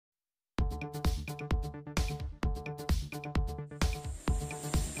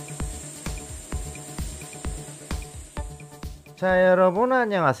자, 여러분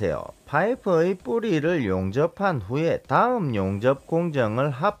안녕하세요. 파이프의 뿌리를 용접한 후에 다음 용접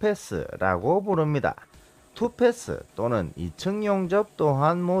공정을 핫패스라고 부릅니다. 투패스 또는 2층 용접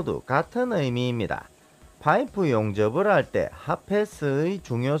또한 모두 같은 의미입니다. 파이프 용접을 할 때 핫패스의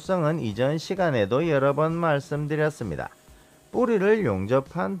중요성은 이전 시간에도 여러 번 말씀드렸습니다. 뿌리를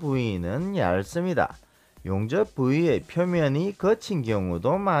용접한 부위는 얇습니다. 용접 부위의 표면이 거친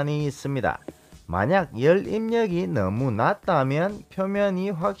경우도 많이 있습니다. 만약 열 입력이 너무 낮다면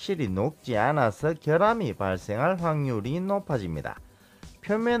표면이 확실히 녹지 않아서 결함이 발생할 확률이 높아집니다.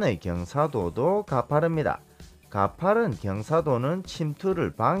 표면의 경사도도 가파릅니다. 가파른 경사도는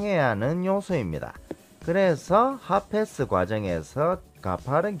침투를 방해하는 요소입니다. 그래서 핫패스 과정에서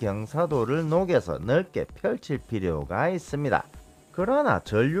가파른 경사도를 녹여서 넓게 펼칠 필요가 있습니다. 그러나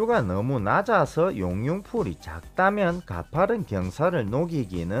전류가 너무 낮아서 용융풀이 작다면 가파른 경사를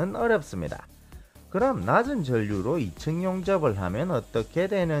녹이기는 어렵습니다. 그럼 낮은 전류로 2층 용접을 하면 어떻게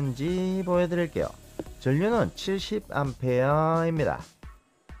되는지 보여드릴게요. 전류는 70A입니다.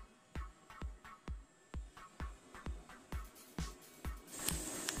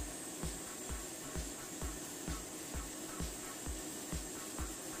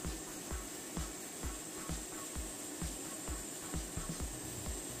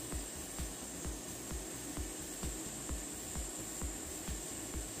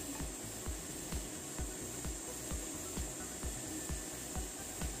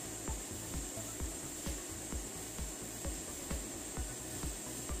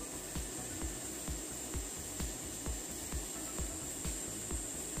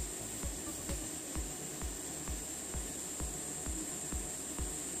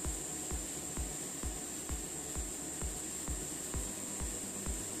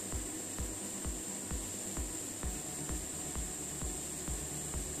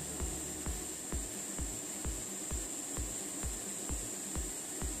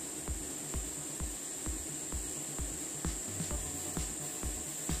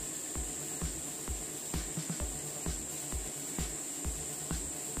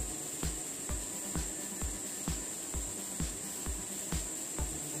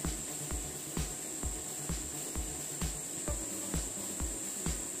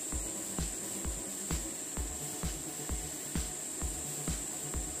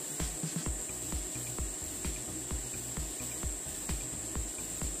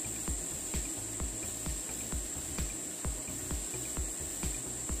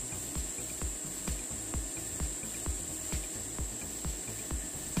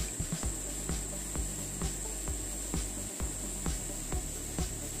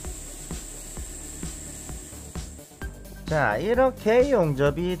 자, 이렇게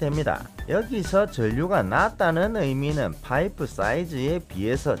용접이 됩니다. 여기서 전류가 낮다는 의미는 파이프 사이즈에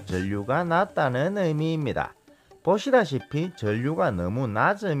비해서 전류가 낮다는 의미입니다. 보시다시피 전류가 너무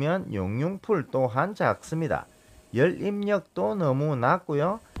낮으면 용융풀 또한 작습니다. 열 입력도 너무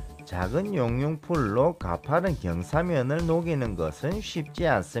낮고요. 작은 용융풀로 가파른 경사면을 녹이는 것은 쉽지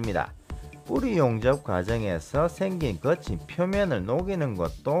않습니다. 뿌리 용접 과정에서 생긴 거친 표면을 녹이는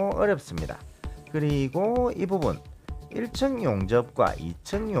것도 어렵습니다. 그리고 이 부분 1층 용접과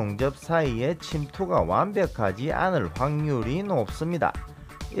 2층 용접 사이에 침투가 완벽하지 않을 확률이 높습니다.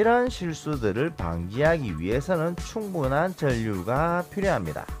 이런 실수들을 방지하기 위해서는 충분한 전류가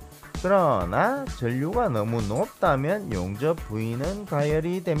필요합니다. 그러나 전류가 너무 높다면 용접 부위는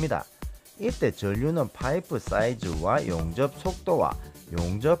가열이 됩니다. 이때 전류는 파이프 사이즈와 용접 속도와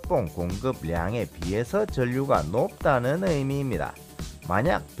용접봉 공급량에 비해서 전류가 높다는 의미입니다.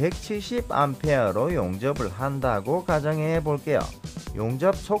 만약 170A로 용접을 한다고 가정해 볼게요.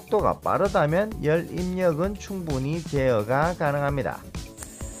 용접 속도가 빠르다면 열 입력은 충분히 제어가 가능합니다.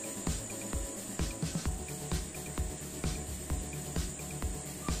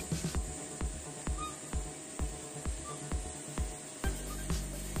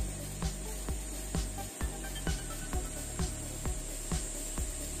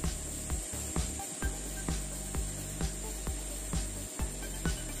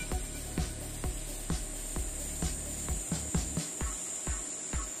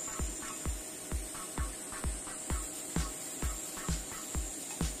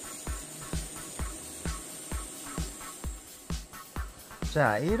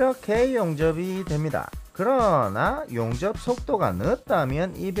 자, 이렇게 용접이 됩니다. 그러나 용접 속도가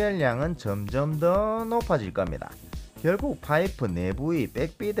늦다면 이별량은 점점 더 높아질 겁니다. 결국 파이프 내부의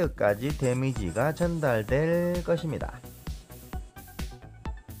백비드까지 데미지가 전달될 것입니다.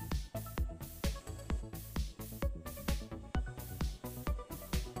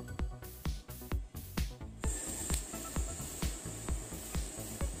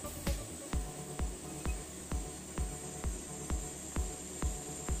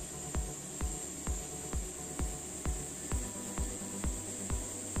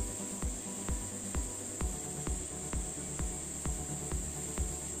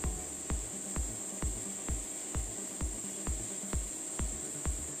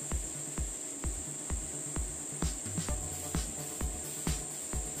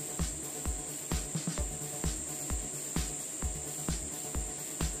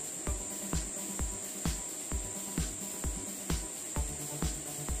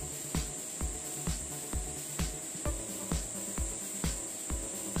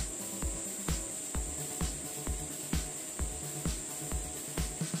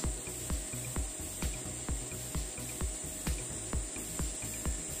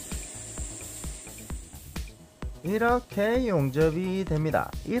 이렇게 용접이 됩니다.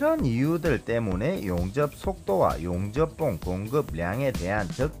 이런 이유들 때문에 용접 속도와 용접봉 공급량에 대한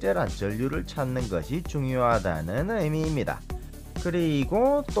적절한 전류를 찾는 것이 중요하다는 의미입니다.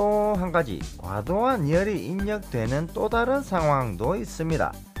 그리고 또 한 가지, 과도한 열이 입력되는 또 다른 상황도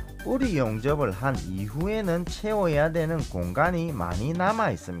있습니다. 뿌리 용접을 한 이후에는 채워야 되는 공간이 많이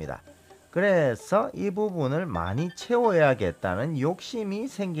남아 있습니다. 그래서 이 부분을 많이 채워야겠다는 욕심이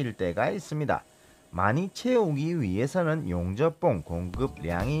생길 때가 있습니다. 많이 채우기 위해서는 용접봉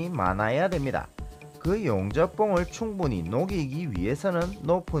공급량이 많아야 됩니다. 그 용접봉을 충분히 녹이기 위해서는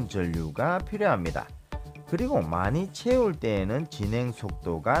높은 전류가 필요합니다. 그리고 많이 채울 때에는 진행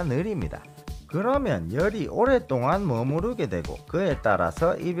속도가 느립니다. 그러면 열이 오랫동안 머무르게 되고 그에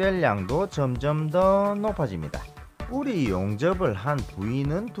따라서 이별량도 점점 더 높아집니다. 뿌리 용접을 한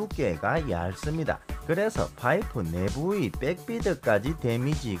부위는 두께가 얇습니다. 그래서 파이프 내부의 백비드까지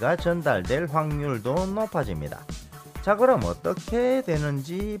데미지가 전달될 확률도 높아집니다. 자, 그럼 어떻게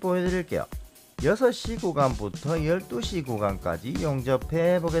되는지 보여드릴게요. 6시 구간부터 12시 구간까지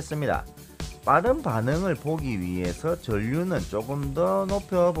용접해 보겠습니다. 빠른 반응을 보기 위해서 전류는 조금 더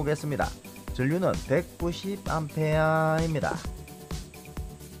높여 보겠습니다. 전류는 190A입니다.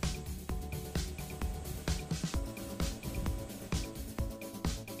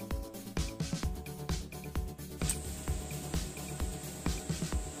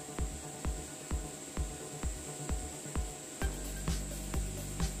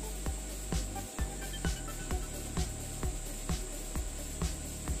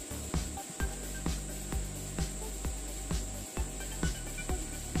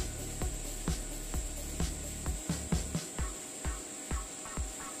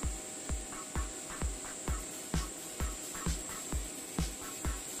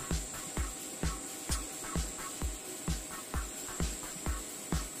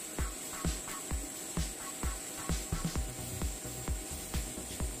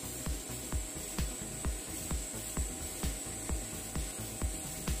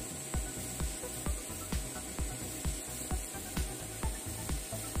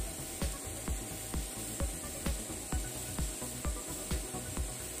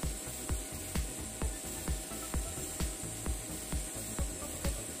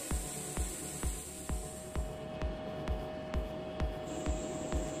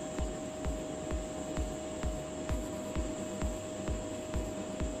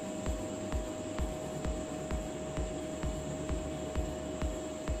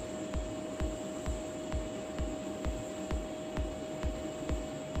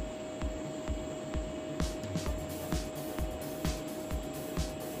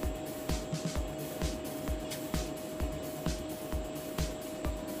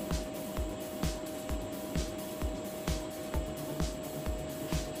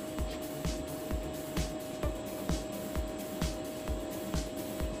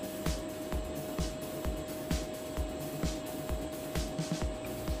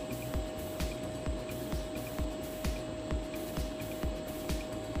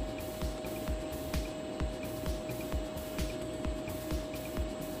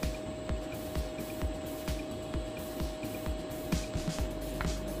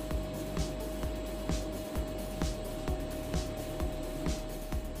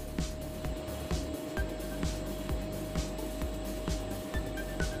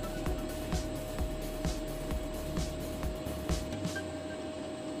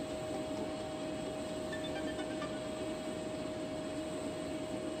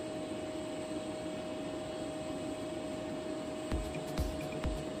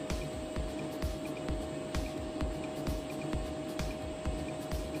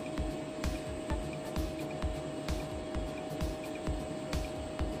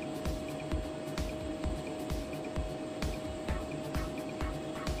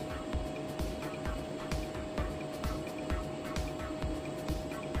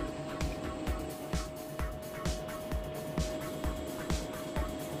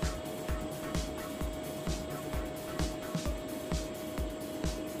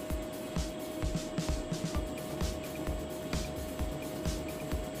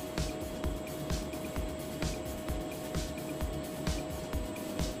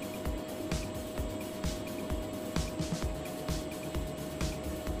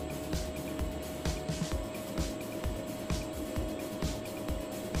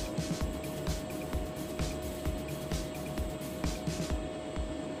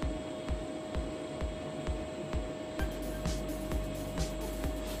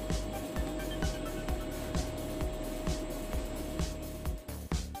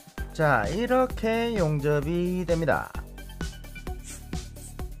 자, 이렇게 용접이 됩니다.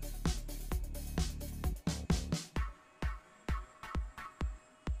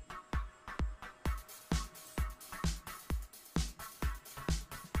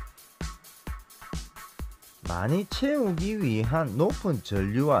 많이 채우기 위한 높은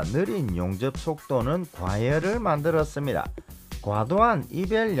전류와 느린 용접 속도는 과열을 만들었습니다. 과도한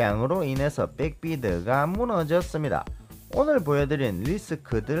이별량으로 인해서 백비드가 무너졌습니다. 오늘 보여드린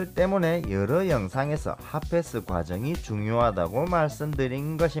리스크들 때문에 여러 영상에서 핫패스 과정이 중요하다고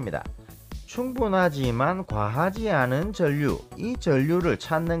말씀드린 것입니다. 충분하지만 과하지 않은 전류, 이 전류를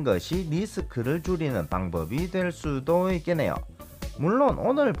찾는 것이 리스크를 줄이는 방법이 될 수도 있겠네요. 물론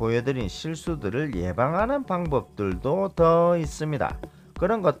오늘 보여드린 실수들을 예방하는 방법들도 더 있습니다.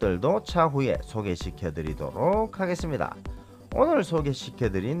 그런 것들도 차후에 소개시켜 드리도록 하겠습니다. 오늘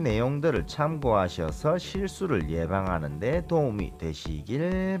소개시켜드린 내용들을 참고하셔서 실수를 예방하는 데 도움이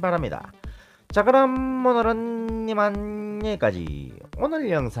되시길 바랍니다. 자, 그럼 오늘은 이만 여기까지. 오늘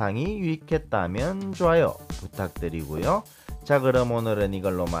영상이 유익했다면 좋아요 부탁드리고요. 자, 그럼 오늘은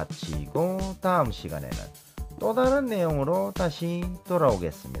이걸로 마치고 다음 시간에는 또 다른 내용으로 다시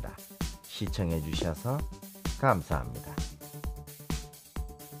돌아오겠습니다. 시청해 주셔서 감사합니다.